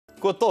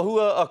Ko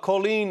tohua a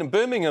Colleen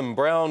Birmingham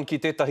Brown ki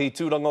tetahi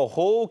turanga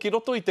hō ki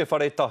roto I te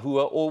whare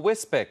tahua o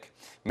Westpac.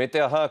 Me te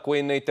aha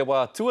koinei te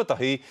wā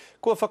tuatahi,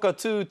 kua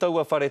whakatuu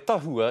taua whare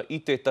tahua I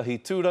tetahi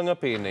turanga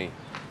penei.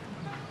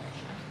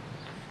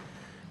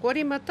 Kua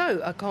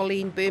matau a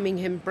Colleen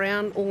Birmingham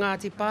Brown o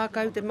Ngāti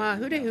Pākau te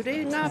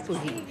māhure-hure ngā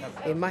puhi,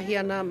 e mahi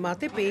ana mā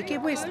te pēke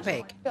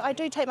Westpac. I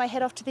do take my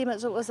hat off to them.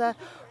 It was a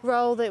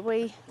role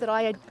that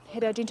I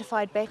had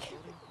identified back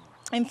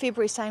in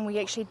February, saying we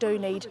actually do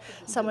need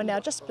someone now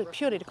just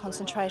purely to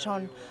concentrate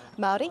on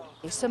Māori.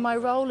 So my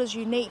role is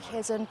unique,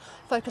 as in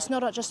focus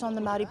not just on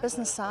the Māori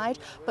business side,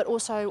 but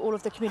also all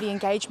of the community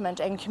engagement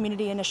and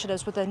community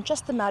initiatives within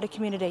just the Māori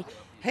community.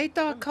 Hei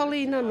tā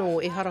Colleen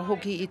anō e hara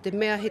hoki I te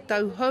mea he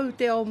tauhou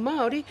te ao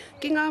Māori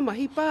ki ngā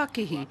mahi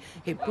Pākihi.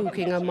 He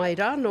pūkenga mai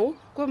rāno,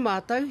 kua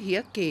mātau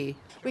hia kē.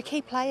 We're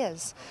key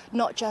players,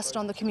 not just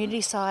on the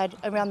community side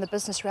around the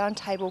business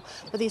roundtable,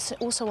 but there's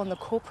also on the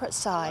corporate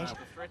side.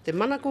 Te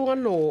manako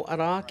anō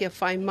ara kia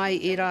whai mai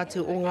e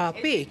rātu o ngā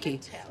pēke,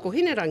 ko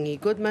Hinerangi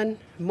Goodman,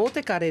 mō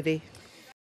te karere.